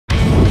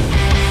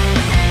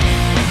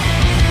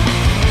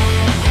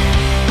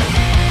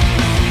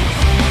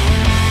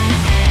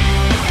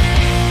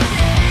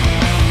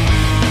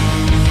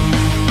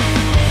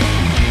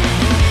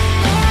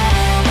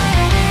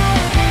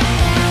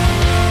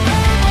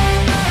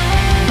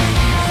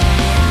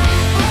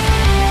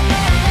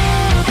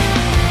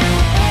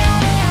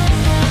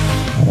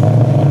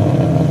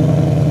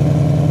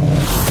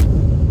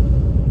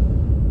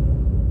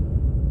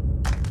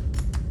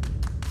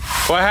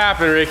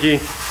happened, Ricky?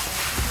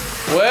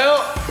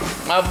 Well,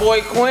 my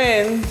boy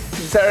Quinn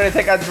decided to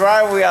take a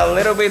driveway a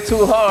little bit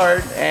too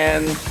hard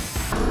and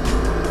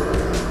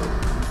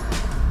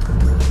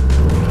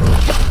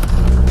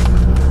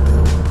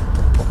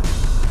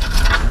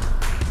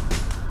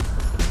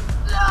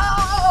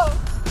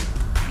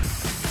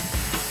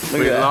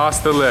we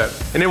lost the lip.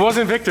 And it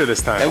wasn't Victor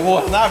this time. It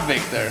was not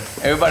Victor.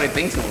 Everybody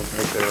thinks it was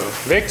Victor though.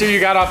 Victor, you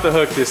got off the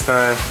hook this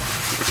time.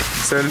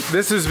 So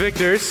this is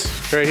Victor's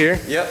right here.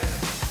 Yep.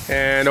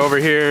 And over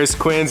here is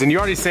Quinn's, and you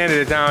already sanded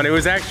it down. It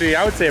was actually,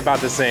 I would say, about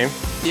the same.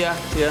 Yeah.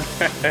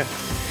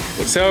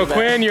 So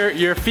Quinn,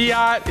 your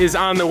Fiat is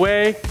on the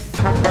way.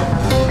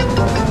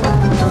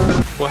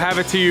 We'll have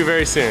it to you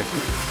very soon.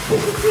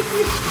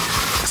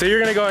 So you're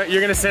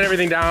gonna set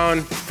everything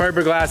down,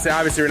 fiberglass.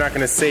 Obviously, we're not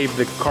gonna save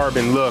the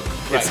carbon look.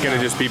 It's gonna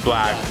just be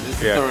black. Yeah,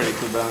 this is already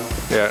too done.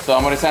 Yeah. So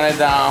I'm gonna sand it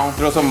down,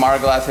 throw some mar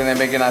glass in, and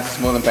make it nice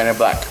and smooth and paint it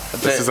black.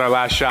 This is our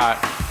last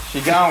shot.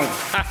 She gone.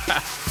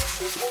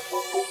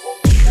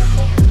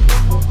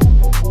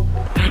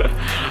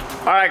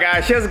 All right,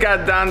 guys, just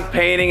got done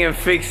painting and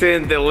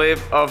fixing the lip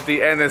of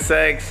the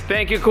NSX.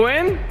 Thank you,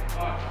 Quinn.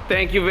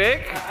 Thank you,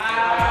 Vic.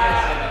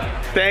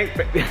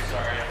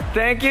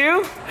 Thank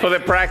you for the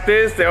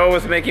practice. They're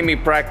always making me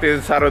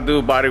practice how to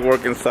do body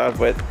work and stuff,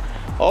 but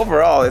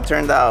overall, it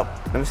turned out,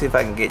 let me see if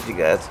I can get you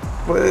guys,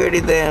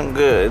 pretty damn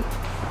good.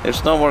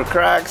 There's no more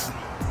cracks,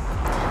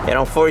 and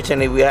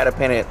unfortunately, we had to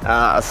paint it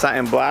a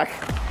satin black,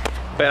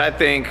 but I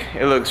think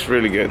it looks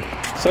really good.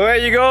 So there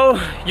you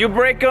go. You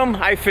break them,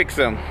 I fix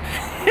them.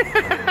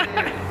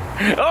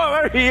 Oh,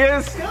 there he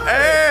is.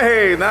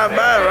 Hey, not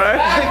bad,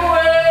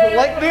 right?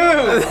 Like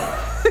new.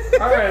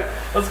 All right,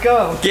 let's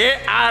go.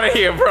 Get out of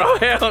here, bro.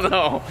 Hell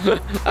no.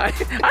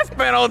 I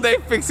spent all day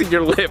fixing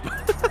your lip.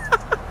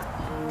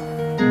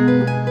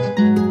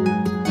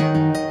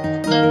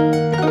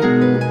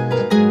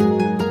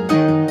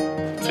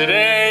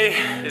 Today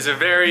is a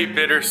very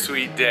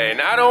bittersweet day.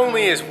 Not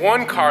only is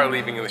one car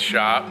leaving the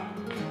shop,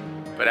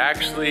 but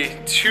actually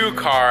 2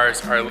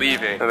 cars are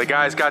leaving. Now the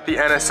guys got the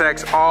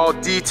NSX all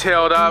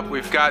detailed up.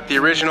 We've got the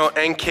original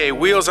NK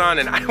wheels on,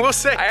 and I will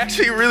say, I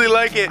actually really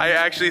like it. I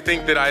actually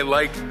think that I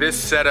like this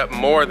setup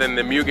more than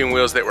the Mugen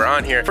wheels that were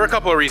on here for a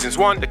couple of reasons.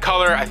 One, the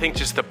color, I think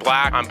just the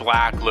black on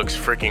black looks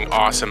freaking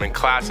awesome and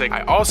classic.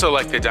 I also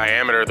like the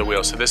diameter of the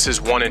wheel. So this is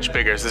 1 inch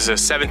bigger. This is a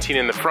 17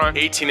 in the front,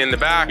 18 in the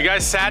back. You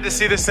guys sad to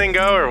see this thing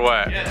go or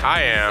what? Yes.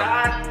 I am.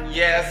 Sad,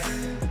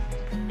 yes,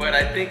 but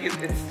I think it's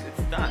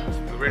done.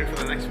 Ready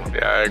for the next one.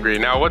 Yeah, I agree.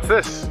 Now, what's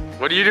this?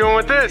 What are you doing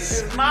with this?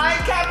 This is my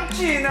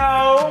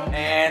cappuccino.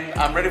 And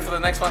I'm ready for the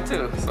next one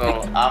too.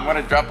 So I'm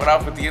gonna drop it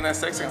off with the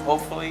NSX and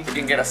hopefully we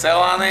can get a sale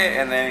on it.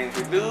 And then if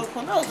we do,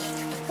 who knows?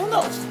 Who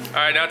knows? All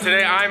right, now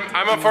today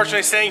I'm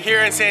unfortunately staying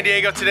here in San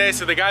Diego today,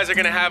 so the guys are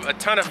gonna have a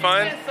ton of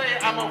fun. You can't say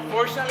I'm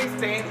unfortunately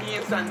staying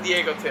here in San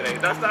Diego today.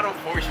 That's not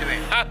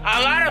unfortunate.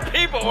 A lot of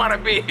people wanna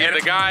be here.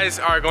 The guys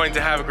are going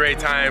to have a great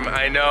time.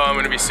 I know I'm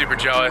gonna be super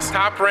jealous.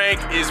 Top Rank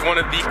is one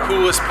of the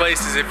coolest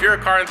places. If you're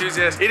a car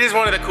enthusiast, it is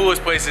one of the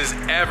coolest places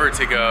ever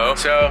to go.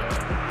 So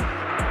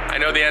I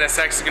know the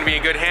NSX is gonna be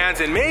in good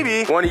hands, and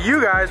maybe one of you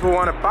guys will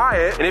wanna buy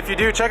it. And if you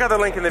do, check out the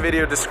link in the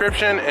video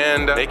description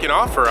and make an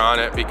offer on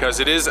it, because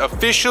it is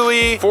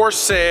officially for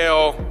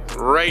sale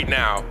right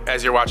now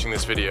as you're watching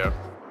this video.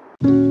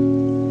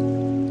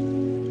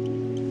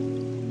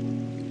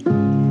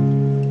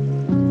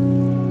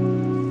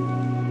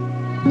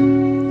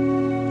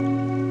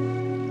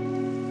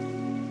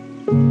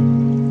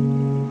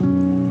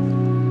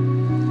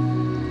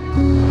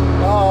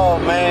 Oh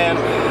man,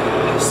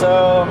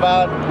 so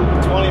about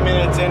 20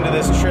 minutes into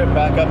this trip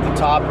back up to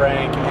Top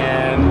Rank,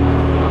 and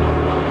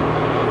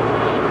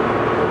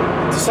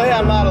to say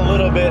I'm not a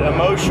little bit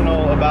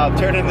emotional about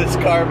turning this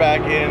car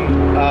back in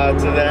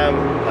to them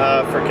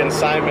for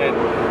consignment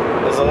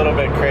is a little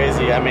bit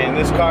crazy. I mean,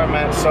 this car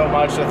meant so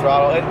much to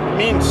Throtl. It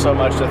means so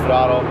much to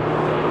Throtl.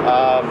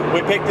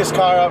 We picked this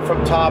car up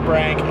from Top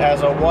Rank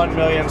as a 1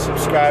 million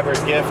subscriber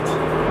gift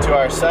to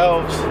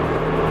ourselves,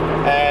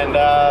 and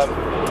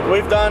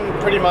we've done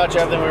pretty much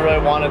everything we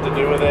really wanted to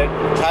do with it.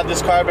 Had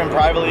this car been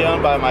privately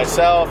owned by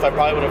myself, I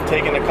probably would have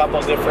taken a couple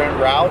different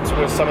routes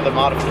with some of the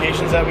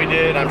modifications that we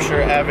did. I'm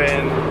sure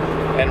Evan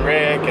and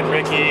Rick and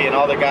Ricky and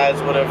all the guys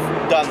would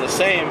have done the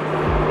same.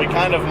 We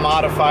kind of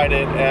modified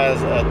it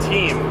as a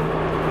team.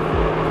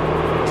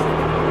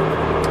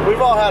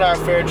 We've all had our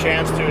fair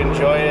chance to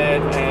enjoy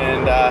it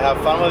and have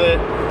fun with it,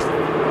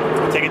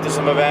 take it to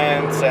some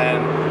events,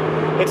 and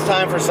it's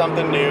time for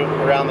something new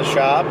around the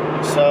shop.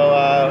 So,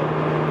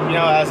 you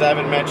know, as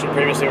Evan mentioned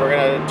previously, we're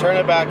gonna turn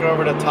it back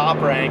over to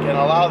Top Rank and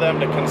allow them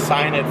to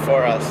consign it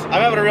for us.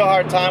 I'm having a real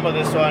hard time with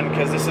this one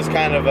because this is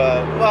kind of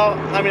a, well,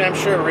 I mean, I'm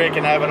sure Rick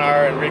and Evan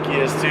are, and Ricky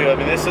is too. I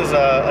mean, this is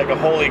like a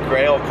holy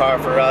grail car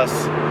for us.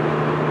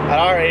 At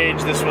our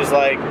age, this was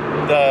like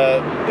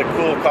the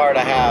cool car to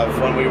have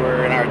when we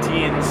were in our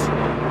teens,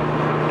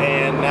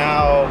 and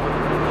now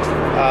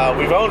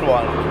we've owned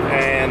one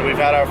and we've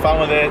had our fun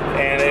with it,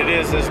 and it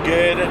is as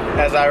good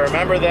as I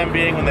remember them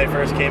being when they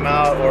first came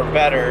out, or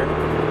better.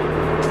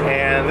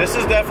 And this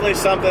is definitely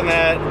something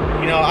that,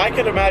 you know, I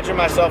could imagine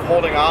myself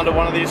holding on to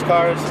one of these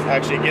cars,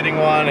 actually getting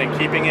one and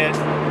keeping it.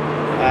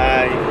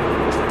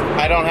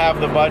 I don't have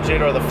the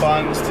budget or the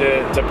funds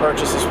to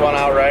purchase this one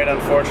outright,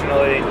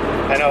 unfortunately.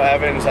 I know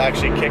Evan's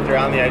actually kicked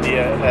around the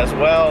idea as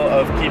well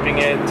of keeping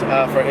it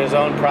for his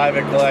own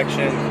private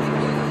collection.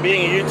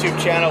 Being a YouTube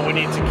channel, we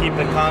need to keep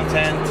the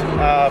content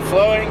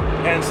flowing,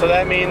 and so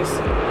that means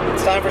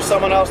it's time for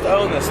someone else to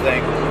own this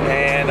thing,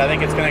 and I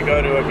think it's going to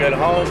go to a good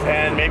home,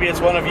 and maybe it's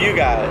one of you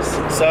guys.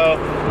 So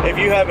if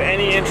you have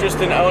any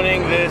interest in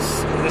owning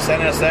this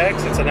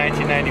NSX, it's a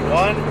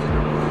 1991.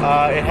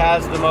 It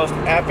has the most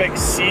epic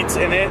seats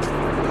in it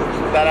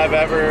that I've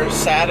ever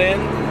sat in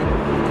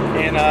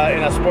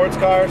a sports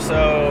car.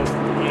 So,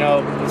 you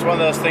know, it's one of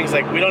those things,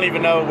 like, we don't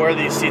even know where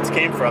these seats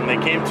came from. They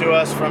came to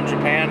us from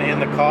Japan in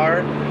the car,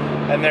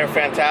 and they're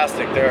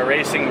fantastic. They're a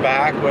racing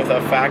back with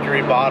a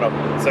factory bottom.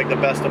 It's like the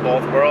best of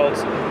both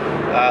worlds.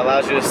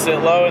 Allows you to sit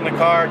low in the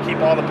car, keep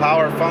all the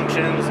power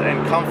functions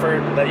and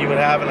comfort that you would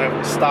have in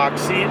a stock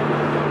seat,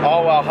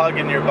 all while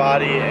hugging your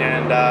body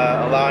and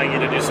allowing you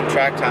to do some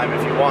track time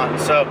if you want.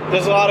 So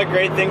there's a lot of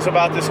great things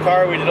about this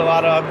car. We did a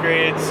lot of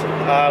upgrades.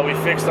 We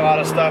fixed a lot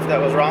of stuff that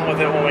was wrong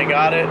with it when we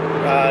got it.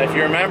 If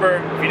you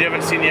remember, if you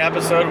haven't seen the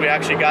episode, we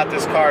actually got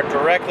this car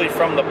directly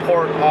from the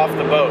port off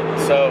the boat.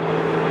 So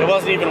it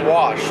wasn't even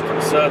washed.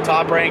 So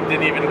Top Rank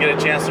didn't even get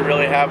a chance to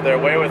really have their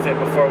way with it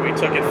before we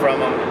took it from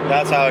them.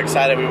 That's how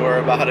excited we were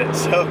about it.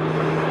 So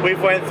we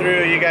went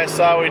through, you guys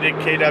saw we did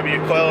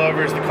KW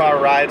coilovers. The car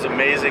rides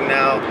amazing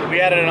now.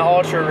 We added an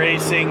Ultra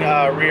Racing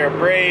rear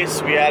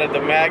brace. We added the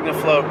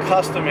MagnaFlow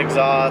custom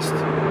exhaust,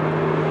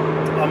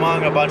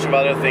 among a bunch of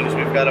other things.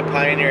 We've got a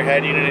Pioneer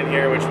head unit in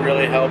here, which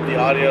really helped the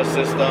audio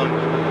system.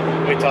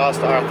 We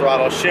tossed our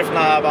throttle shift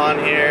knob on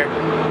here.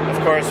 Of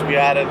course, we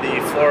added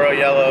the fluoro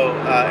yellow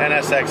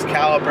NSX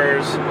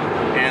calipers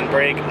and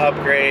brake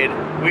upgrade.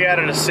 We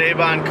added a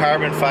Sabon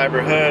carbon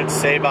fiber hood,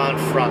 Sabon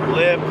front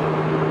lip,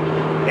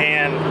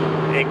 and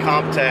a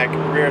Comptech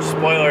rear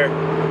spoiler.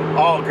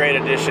 All great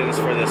additions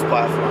for this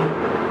platform.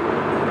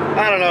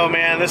 I don't know,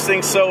 man, this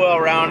thing's so well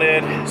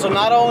rounded. So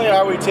not only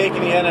are we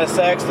taking the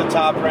NSX to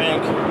Top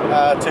Rank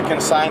to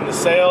consign the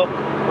sale,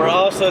 we're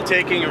also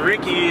taking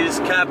Ricky's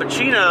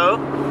Cappuccino.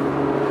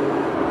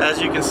 As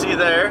you can see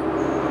there,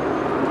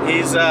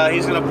 he's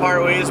gonna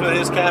part ways with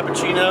his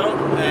Cappuccino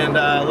and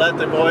let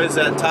the boys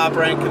at Top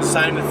Rank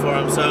consign it for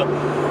him. So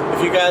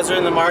if you guys are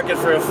in the market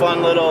for a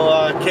fun little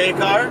K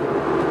car,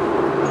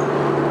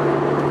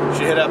 you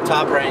should hit up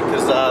Top Rank,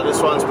 because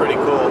this one's pretty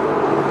cool.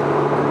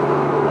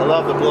 I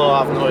love the blow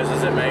off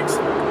noises it makes.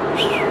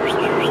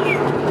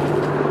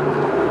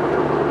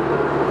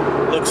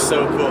 Looks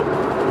so cool.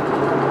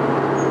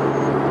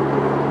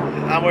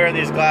 I'm wearing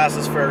these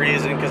glasses for a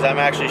reason, because I'm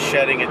actually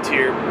shedding a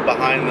tear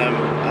behind them.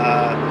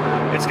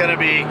 It's gonna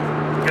be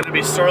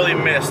sorely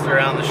missed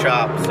around the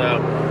shop. So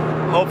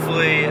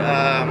hopefully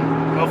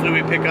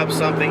we pick up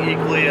something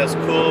equally as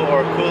cool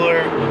or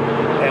cooler,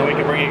 and we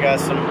can bring you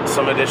guys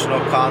some additional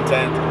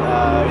content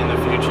in the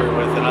future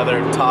with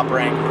another Top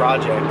Rank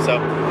project. So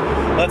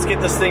let's get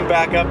this thing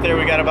back up there.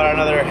 We got about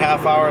another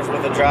half hour's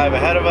worth of drive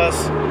ahead of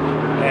us,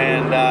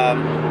 and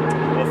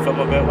we'll film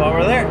a bit while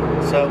we're there.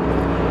 So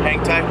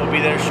hang tight, we'll be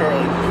there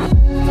shortly.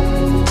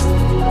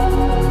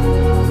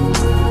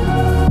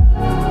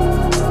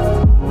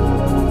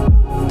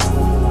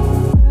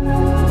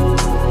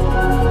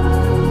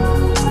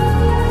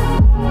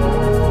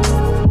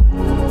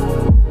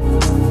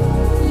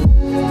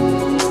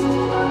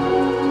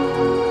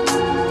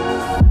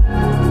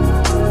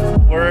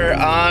 We're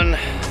on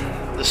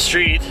the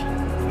street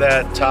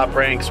that Top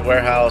Rank's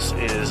warehouse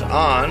is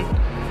on.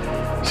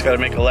 Just got to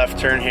make a left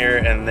turn here,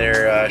 and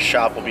their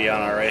shop will be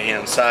on our right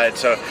hand side.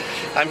 So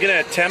I'm gonna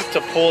attempt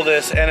to pull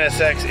this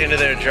NSX into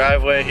their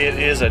driveway. It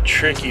is a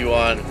tricky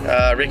one.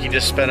 Ricky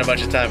just spent a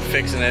bunch of time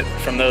fixing it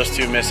from those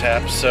two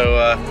mishaps. So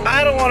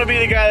I don't want to be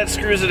the guy that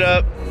screws it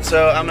up.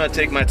 So I'm gonna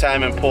take my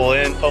time and pull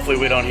in. Hopefully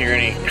we don't hear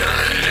any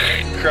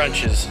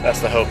crunches.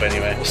 That's the hope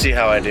anyway. We'll see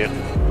how I do.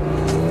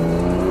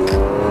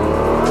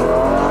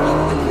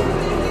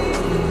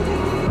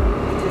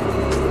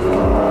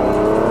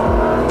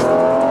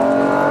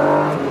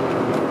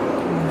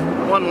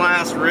 One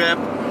last rip.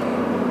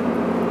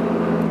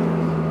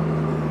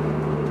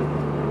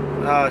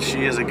 Oh,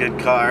 she is a good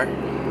car.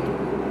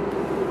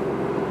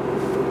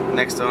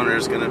 Next owner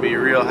is going to be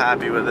real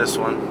happy with this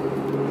one.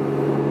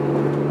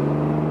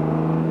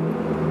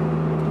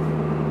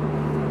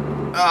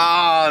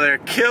 Oh, they're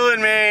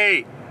killing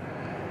me.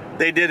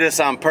 They did this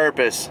on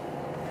purpose.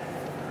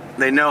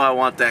 They know I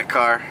want that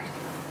car.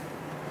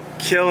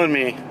 Killing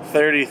me.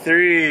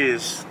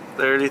 33s.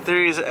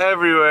 33s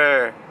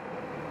everywhere.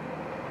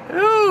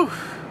 Ooh.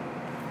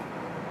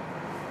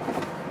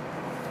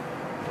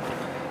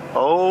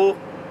 Oh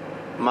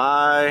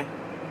my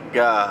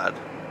God.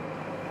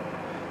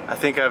 I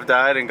think I've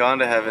died and gone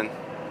to heaven.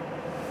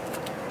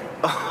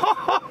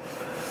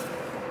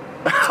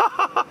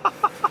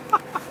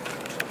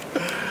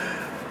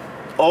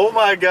 Oh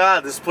my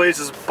god, this place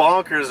is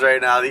bonkers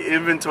right now. The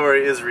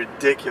inventory is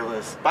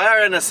ridiculous. Buy our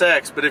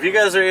NSX, but if you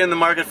guys are in the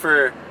market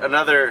for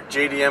another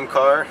JDM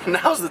car,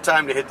 now's the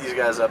time to hit these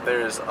guys up.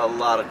 There's a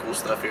lot of cool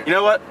stuff here. You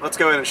know what? Let's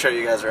go in and show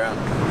you guys around.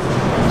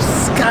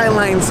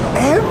 Skylines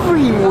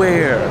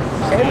everywhere.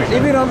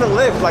 Even on the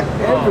lift, like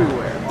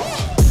everywhere.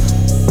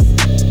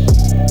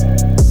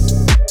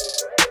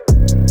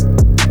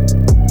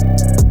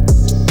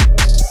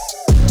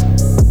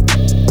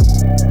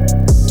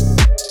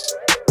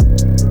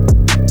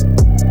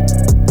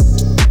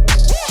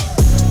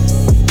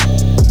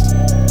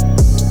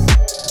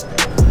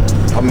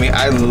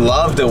 I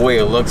love the way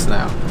it looks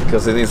now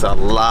because it is a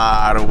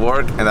lot of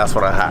work and that's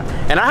what I have.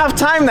 And I have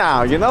time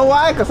now. You know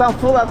why? Because I'm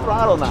full at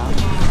throttle now.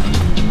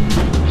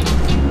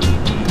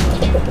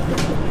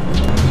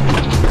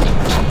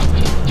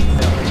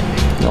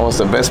 That was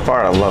the best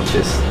part. I love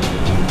this.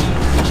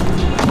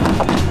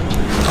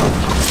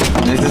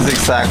 This is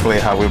exactly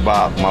how we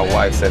bought my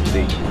wife's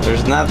FD.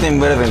 There's nothing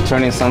better than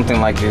turning something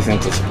like this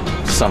into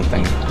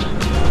something.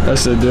 I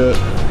said do it.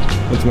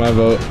 That's my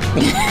vote.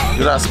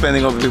 You're not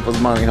spending other people's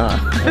money, huh?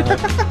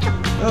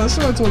 No, that's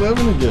what I told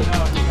Evan to get.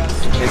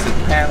 It's a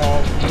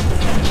panel.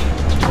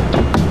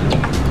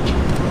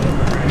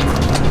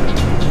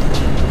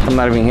 I'm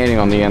not even hitting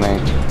on the NA.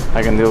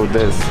 I can deal with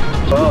this.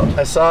 Well,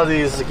 I saw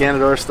these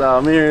Ganador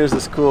style mirrors,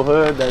 this cool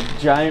hood, that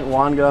giant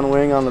wand gun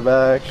wing on the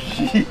back.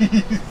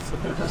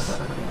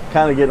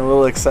 Kind of getting a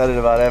little excited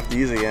about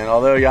FDs again,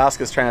 although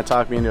Yaska's trying to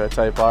talk me into a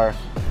Type R.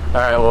 All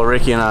right, well,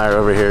 Ricky and I are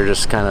over here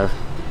just kind of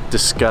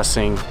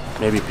discussing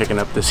maybe picking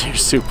up this here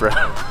Supra.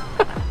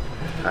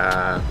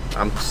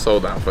 I'm so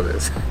down for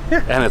this.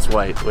 And it's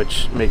white,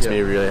 which makes me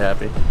really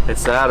happy.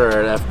 It's that or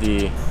an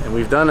FD, and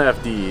we've done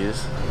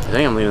FDs. I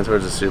think I'm leaning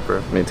towards the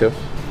Supra. Me too.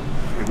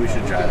 Maybe we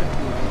should drive it.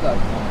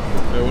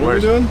 Hey, what are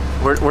we doing?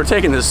 We're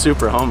taking this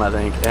Supra home, I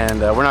think,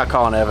 and we're not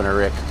calling Evan or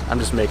Rick. I'm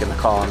just making the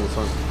call on this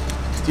one.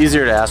 It's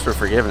easier to ask for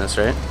forgiveness,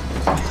 right?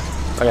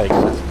 I gotta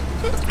get this.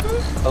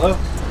 Hello?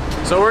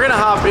 So we're gonna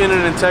hop in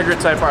an Integra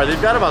Type R.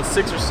 They've got about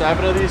 6 or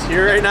 7 of these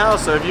here right now.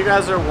 So if you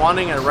guys are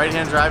wanting a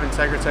right-hand drive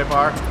Integra Type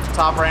R,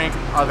 Top Rank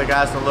are the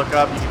guys to look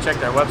up. You can check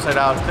their website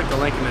out, click the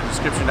link in the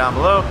description down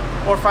below,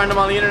 or find them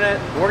on the internet.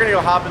 We're gonna go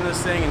hop in this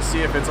thing and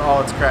see if it's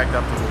all it's cracked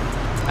up to be.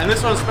 And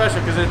this one's special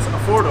because it's a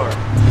 4-door,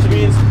 which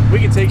means we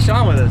can take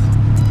Sean with us.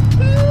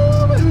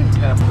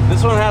 Yeah.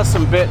 This one has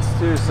some bits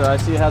too, so I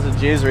see it has a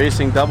J's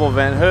Racing double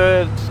vent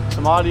hood,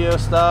 some audio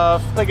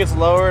stuff. I think it's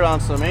lowered on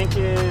some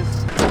Inkies.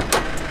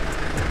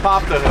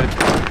 Pop the hood.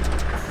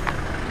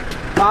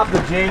 Pop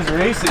the J's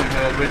Racing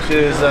hood, which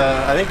is,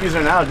 I think these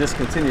are now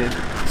discontinued.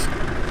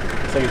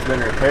 Looks like it's been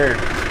repaired.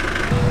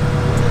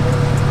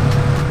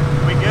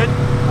 We good?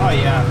 Oh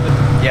yeah.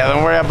 Yeah,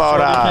 don't worry about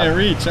So you can't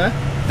reach, huh?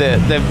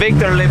 the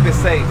Victor lip is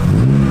safe.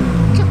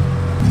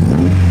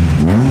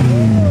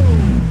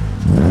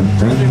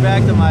 Brings me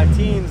back to my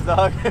teens,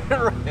 dog.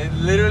 It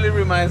literally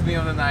reminds me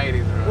of the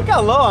 90s, bro. Look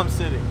how low I'm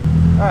sitting.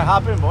 All right,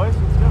 hop in, boys.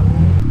 Let's go.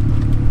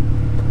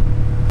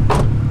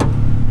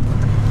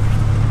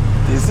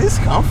 This is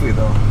comfy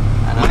though.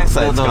 And I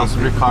said those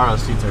Recaro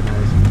seats are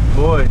nice.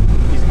 Boy,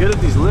 he's good at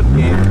these lip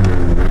games.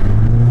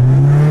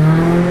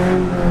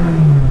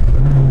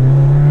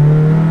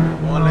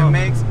 Well, it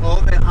makes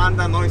all the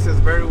Honda noises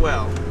very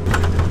well.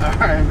 All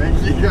right, man,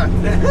 you got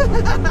that.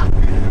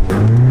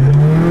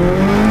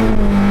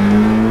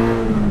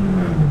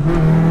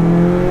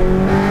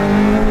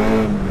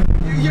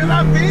 You're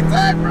not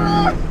V-Tech,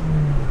 bro!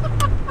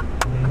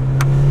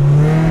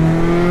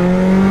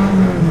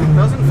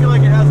 Doesn't feel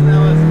like it has an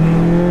LSD.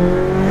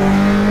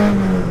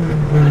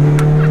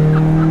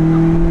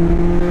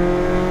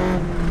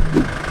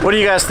 What do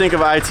you guys think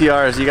of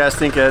ITRs? You guys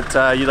think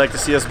that you'd like to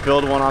see us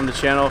build one on the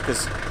channel?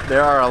 Because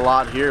there are a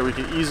lot here. We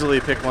could easily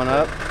pick one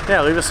up.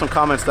 Yeah, leave us some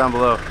comments down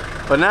below.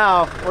 But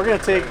now, we're gonna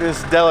take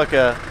this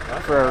Delica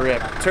for a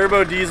rip.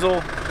 Turbo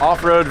diesel,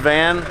 off-road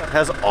van,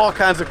 has all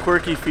kinds of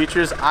quirky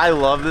features. I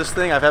love this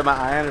thing. I've had my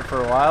eye on it for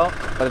a while,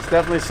 but it's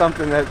definitely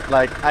something that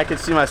like I could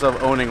see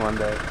myself owning one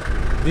day.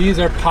 These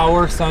are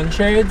power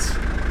sunshades.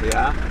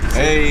 Yeah.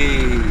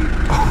 Hey.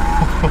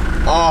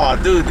 Oh,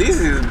 dude, this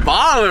is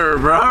baller,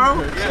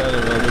 bro.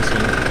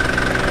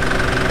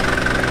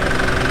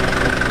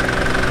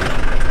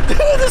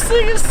 Dude, this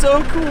thing is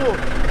so cool.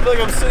 I feel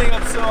like I'm sitting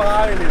up so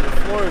high in here. The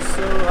floor is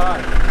so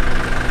high.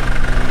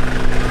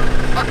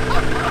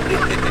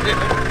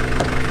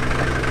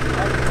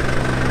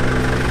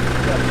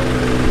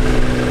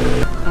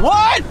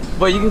 What?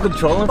 But you can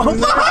control them from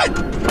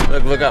there?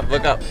 Look up,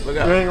 look up, look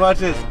up. Ready, watch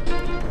this.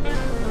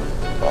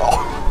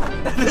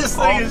 This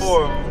thing is...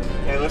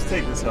 Hey, let's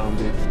take this home,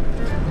 dude.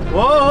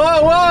 Whoa,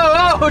 whoa,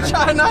 whoa, whoa!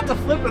 Try not to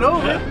flip it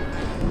over.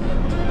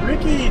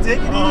 Ricky, take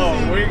it easy. Oh,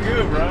 we're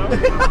good, bro.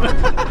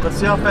 Let's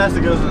see how fast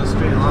it goes in a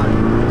straight line.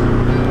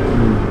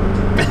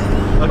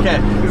 Okay.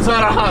 It's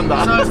not a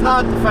Honda. So it's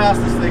not the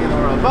fastest thing in the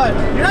world, but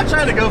you're not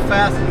trying to go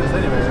fast in this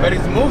anyway, right? But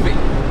it's moving.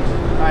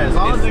 Alright, as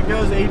long as it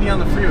goes 80 on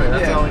the freeway,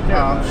 that's all we care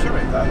about. I'm sure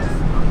it does.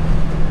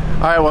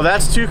 Alright, well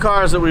that's 2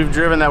 cars that we've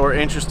driven that we're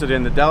interested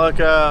in. The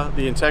Delica,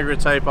 the Integra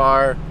Type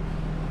R.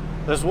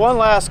 There's one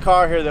last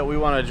car here that we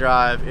want to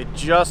drive. It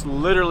just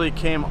literally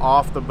came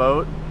off the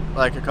boat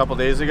like a couple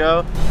days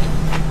ago.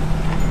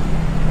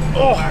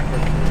 Oh!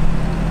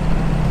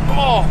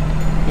 Oh!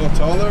 A little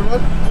taller,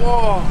 bud?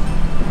 Whoa!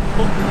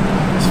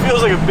 This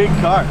feels like a big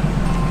car.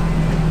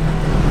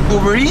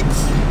 Uber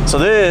Eats? So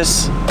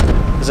this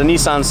is a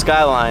Nissan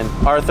Skyline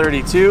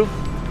R32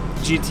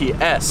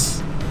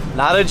 GTS.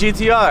 Not a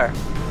GTR,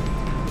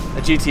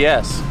 a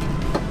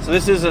GTS. So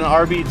this is an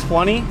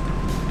RB20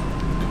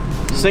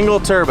 single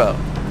turbo.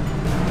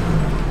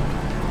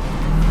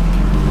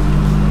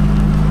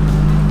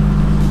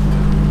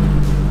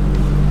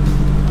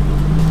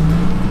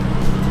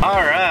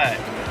 All right,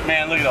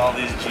 man, look at all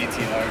these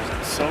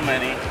GTRs. So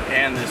many,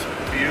 and this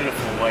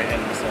beautiful white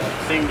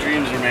NSX. Thing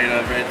dreams are made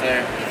of right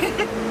there.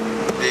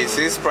 This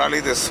is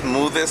probably the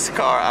smoothest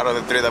car out of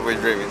the 3 that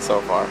we've driven so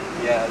far.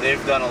 Yeah,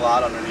 they've done a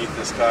lot underneath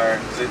this car.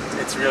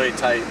 It's really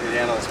tight. It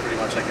handles pretty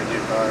much like a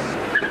new car.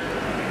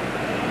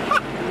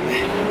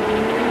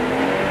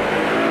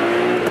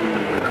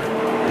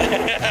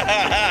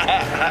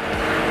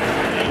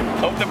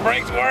 Hope the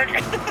brakes work.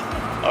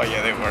 Oh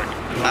yeah, they work.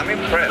 I'm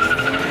impressed.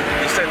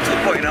 You said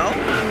 2.0?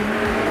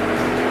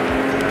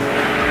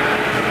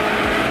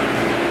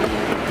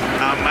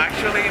 I'm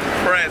actually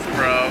impressed,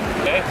 bro.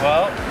 Okay,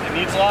 well, it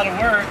needs a lot of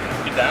work.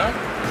 You down?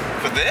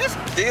 For this?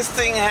 This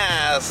thing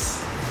has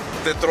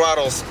the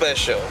throttle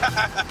special.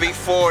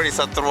 Before it's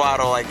a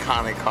throttle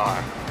iconic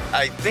car.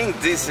 I think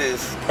this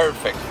is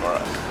perfect for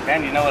us.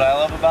 Man, you know what I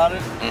love about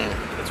it?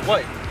 It's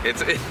white.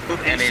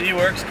 AC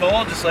works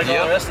cold, just like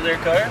all the rest of their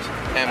cars.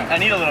 I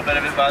need a little bit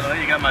of it, by the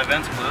way. You got my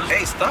vents closed.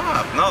 Hey,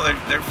 stop! No,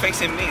 they're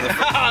facing me.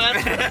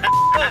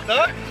 That's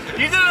dog.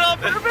 You did it on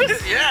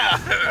purpose? Yeah.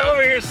 I'm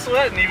over here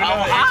sweating, even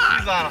though the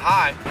AC's on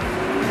high.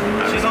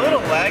 She's a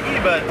little laggy,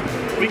 but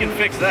we can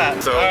fix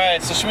that. All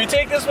right, so should we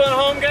take this one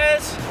home,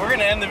 guys? We're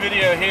gonna end the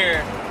video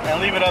here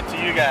and leave it up to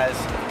you guys.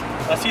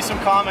 Let's see some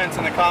comments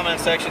in the comment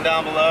section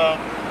down below.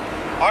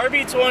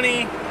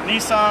 RB20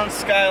 Nissan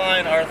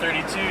Skyline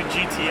R32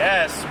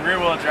 GTS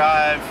rear-wheel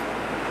drive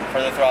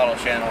for the Throttle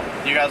channel.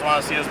 You guys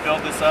want to see us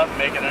build this up,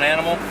 make it an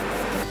animal?